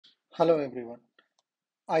Hello everyone.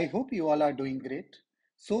 I hope you all are doing great.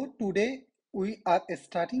 So today we are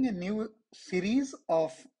starting a new series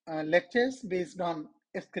of lectures based on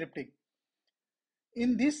scripting.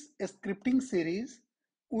 In this scripting series,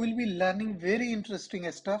 we will be learning very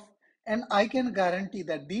interesting stuff, and I can guarantee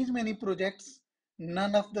that these many projects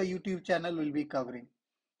none of the YouTube channel will be covering.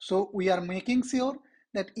 So we are making sure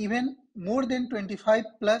that even more than 25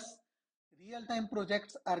 plus real-time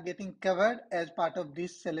projects are getting covered as part of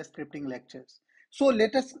these cell scripting lectures. So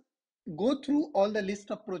let us go through all the list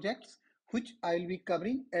of projects which I will be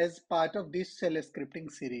covering as part of this cell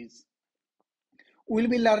scripting series. We'll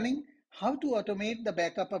be learning how to automate the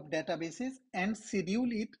backup of databases and schedule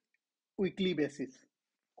it weekly basis.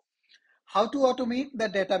 How to automate the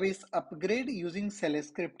database upgrade using shell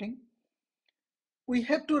scripting. We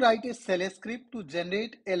have to write a shell script to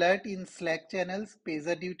generate alert in Slack channels,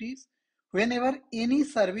 PagerDuties, whenever any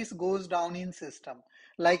service goes down in system.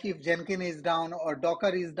 Like if Jenkins is down or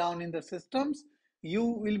Docker is down in the systems, you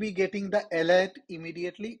will be getting the alert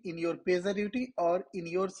immediately in your PagerDuty or in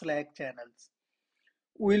your Slack channels.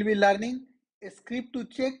 We'll be learning a script to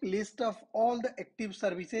check list of all the active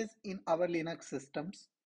services in our Linux systems.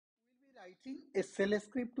 We'll be writing a shell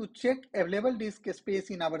script to check available disk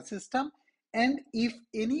space in our system, and if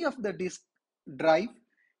any of the disk drive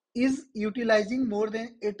is utilizing more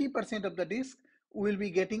than 80% of the disk, we'll be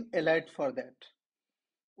getting alert for that.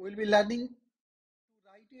 We'll be learning to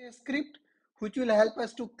write a script which will help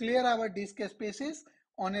us to clear our disk spaces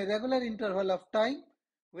on a regular interval of time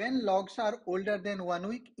when logs are older than 1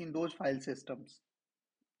 week in those file systems.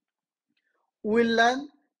 We'll learn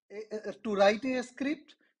to write a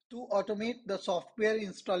script to automate the software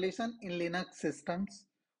installation in Linux systems.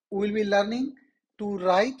 We'll be learning to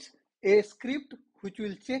write a script which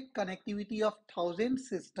will check connectivity of 1,000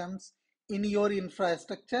 systems in your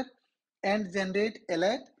infrastructure and generate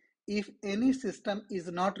alert if any system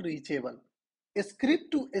is not reachable. A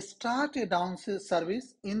script to start a down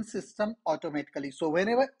service in system automatically. So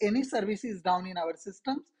whenever any service is down in our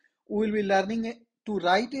systems, we will be learning to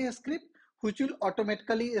write a script which will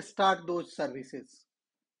automatically start those services.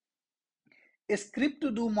 A script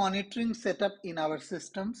to do monitoring setup in our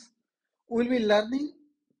systems. We will be learning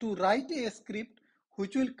to write a script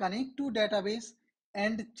which will connect to database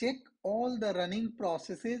and check all the running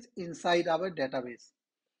processes inside our database.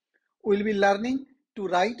 We will be learning to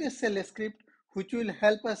write a shell script which will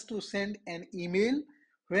help us to send an email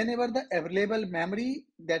whenever the available memory,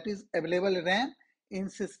 that is available RAM in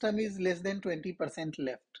system, is less than 20%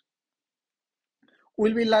 left.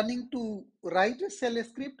 We'll be learning to write a shell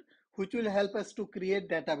script which will help us to create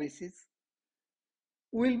databases.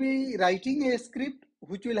 We'll be writing a script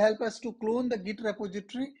which will help us to clone the Git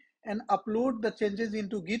repository and upload the changes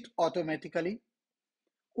into Git automatically.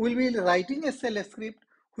 We'll be writing a shell script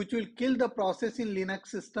which will kill the process in Linux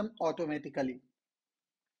system automatically.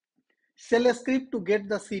 Shell script to get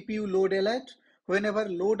the CPU load alert whenever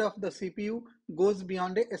load of the CPU goes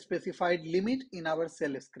beyond a specified limit in our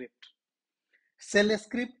shell script. Shell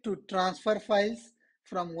script to transfer files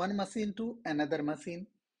from one machine to another machine.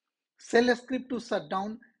 Shell script to shut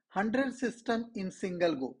down 100 systems in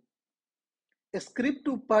single go. A script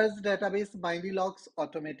to purge database binary logs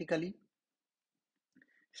automatically.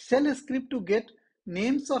 Shell script to get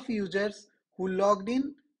names of users who logged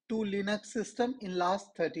in to Linux system in last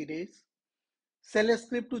 30 days. Shell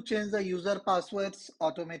script to change the user passwords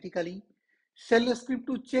automatically. Shell script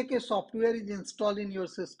to check if software is installed in your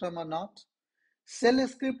system or not. Shell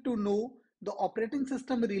script to know the operating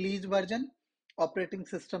system release version, operating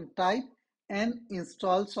system type, and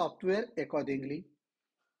install software accordingly.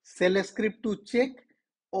 Shell script to check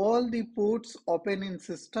all the ports open in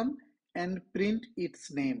system and print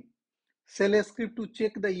its name. Shell script to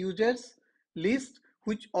check the users list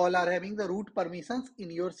which all are having the root permissions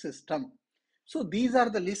in your system. So these are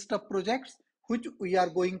the list of projects which we are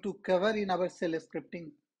going to cover in our shell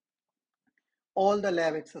scripting, all the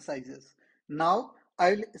lab exercises. Now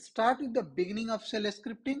I will start with the beginning of shell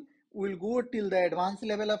scripting. We'll go till the advanced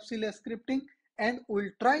level of shell scripting, and we'll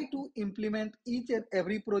try to implement each and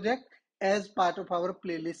every project as part of our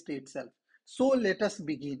playlist itself. So let us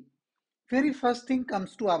begin. Very first thing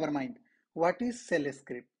comes to our mind. What is shell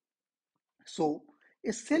script? So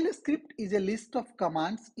a shell script is a list of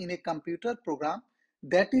commands in a computer program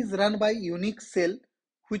that is run by Unix shell,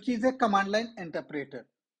 which is a command line interpreter.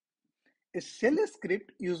 A shell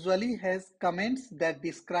script usually has comments that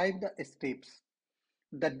describe the steps.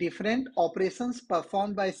 The different operations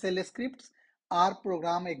performed by shell scripts are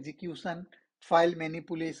program execution, file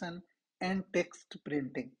manipulation, and text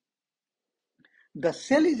printing. The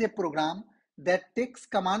shell is a program that takes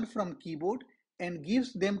command from keyboard and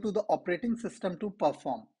gives them to the operating system to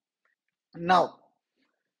perform. Now,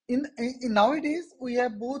 in nowadays, we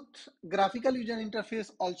have both graphical user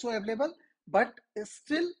interface also available, but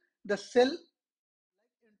still the cell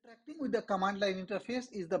interacting with the command line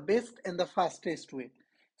interface is the best and the fastest way.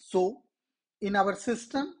 So in our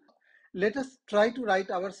system, let us try to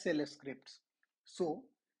write our cell scripts. So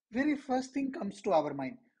very first thing comes to our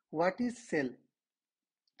mind, what is cell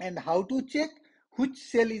and how to check which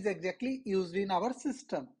cell is exactly used in our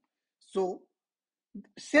system. So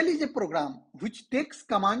shell is a program which takes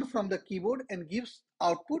command from the keyboard and gives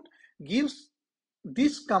output, gives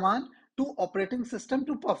this command to operating system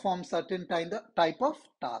to perform certain type of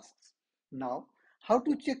tasks. Now, how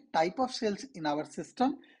to check type of cells in our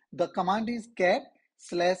system? The command is cat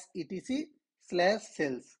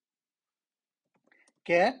 /etc/cells.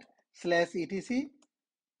 Cat /etc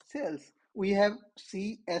cells. We have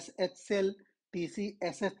CSH cell,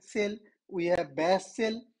 TCSH cell, we have bash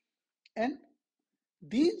cell, and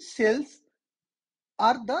these cells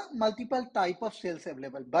are the multiple type of cells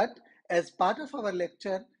available. But as part of our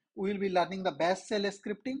lecture, we will be learning the bash cell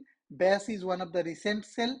scripting. Bash is one of the recent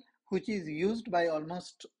cell which is used by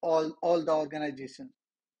almost all the organizations.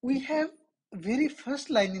 We have very first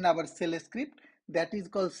line in our shell script that is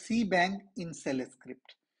called shebang in shell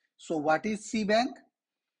script. So what is shebang?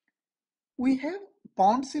 We have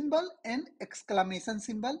pound symbol and exclamation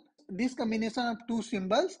symbol. This combination of two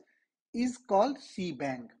symbols is called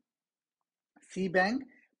shebang. Shebang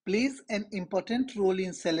plays an important role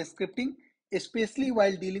in shell scripting, especially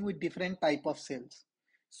while dealing with different type of cells.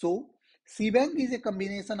 So, shebang is a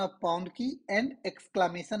combination of pound key and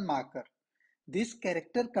exclamation marker. This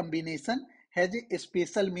character combination has a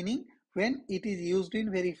special meaning when it is used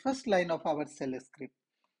in very first line of our shell script.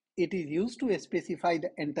 It is used to specify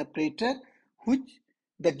the interpreter which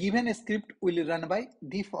the given script will run by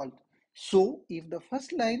default. So if the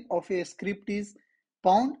first line of a script is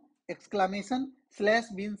pound exclamation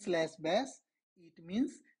 /bin/bash, it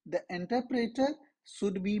means the interpreter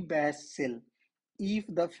should be bash shell if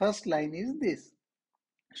the first line is this.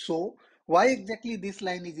 So why exactly this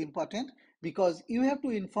line is important? Because you have to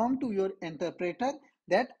inform to your interpreter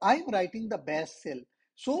that I'm writing the bash shell.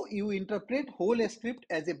 So you interpret whole script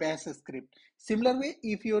as a bash script. Similar way,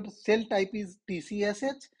 if your shell type is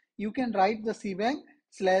TCSH, you can write the shebang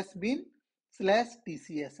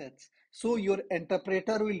 /bin/TCSH. So your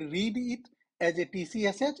interpreter will read it as a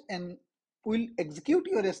TCSH and will execute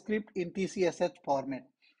your script in TCSH format.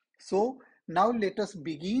 So now let us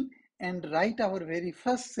begin and write our very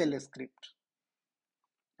first shell script.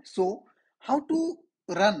 So how to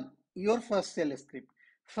run your first shell script?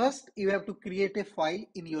 First, you have to create a file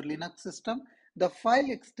in your Linux system. The file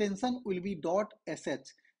extension will be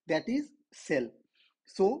 .sh, that is shell.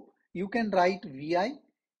 So you can write vi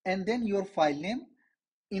and then your file name.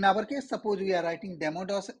 In our case, suppose we are writing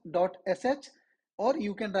demo.sh, or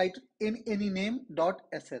you can write in any name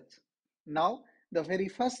 .sh. Now the very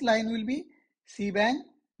first line will be shebang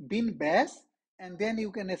bin bash, and then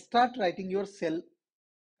you can start writing your shell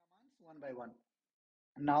commands one by one.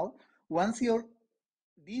 Now once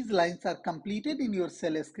these lines are completed in your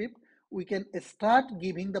shell script, we can start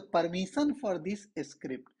giving the permission for this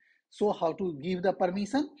script. So how to give the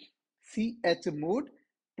permission? chmod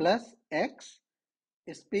 +x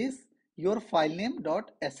space your file name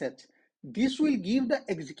 .sh. This will give the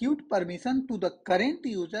execute permission to the current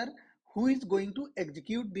user who is going to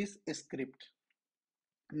execute this script.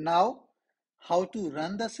 Now, how to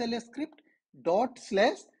run the shell script?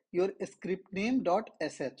 /your script name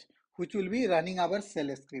 .sh, which will be running our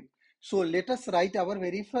shell script. So let us write our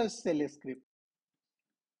very first shell script.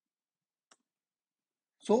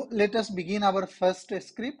 So let us begin our first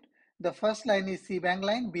script. The first line is shebang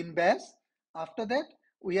line bin bash. After that,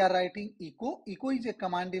 we are writing echo. Echo is a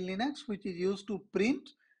command in Linux which is used to print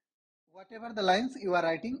whatever the lines you are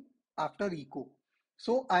writing after echo.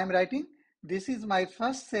 So I am writing, this is my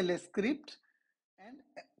first shell script, and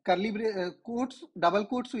curly quotes, double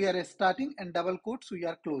quotes we are starting and double quotes we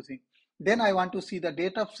are closing. Then I want to see the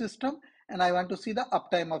date of system and I want to see the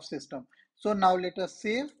uptime of system. So now let us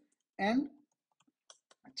save and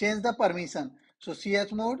change the permission. So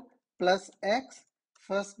chmod +x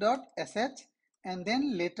first.sh, and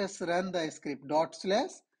then let us run the script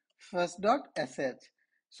 /first.sh.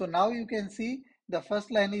 So now you can see the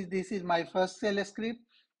first line is, this is my first shell script.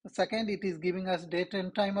 Second, it is giving us date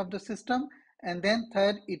and time of the system. And then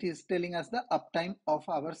third, it is telling us the uptime of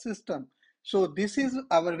our system. So this is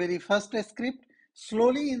our very first script.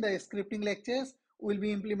 Slowly in the scripting lectures, we'll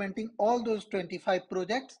be implementing all those 25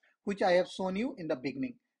 projects which I have shown you in the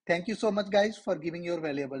beginning. Thank you so much guys for giving your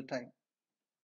valuable time.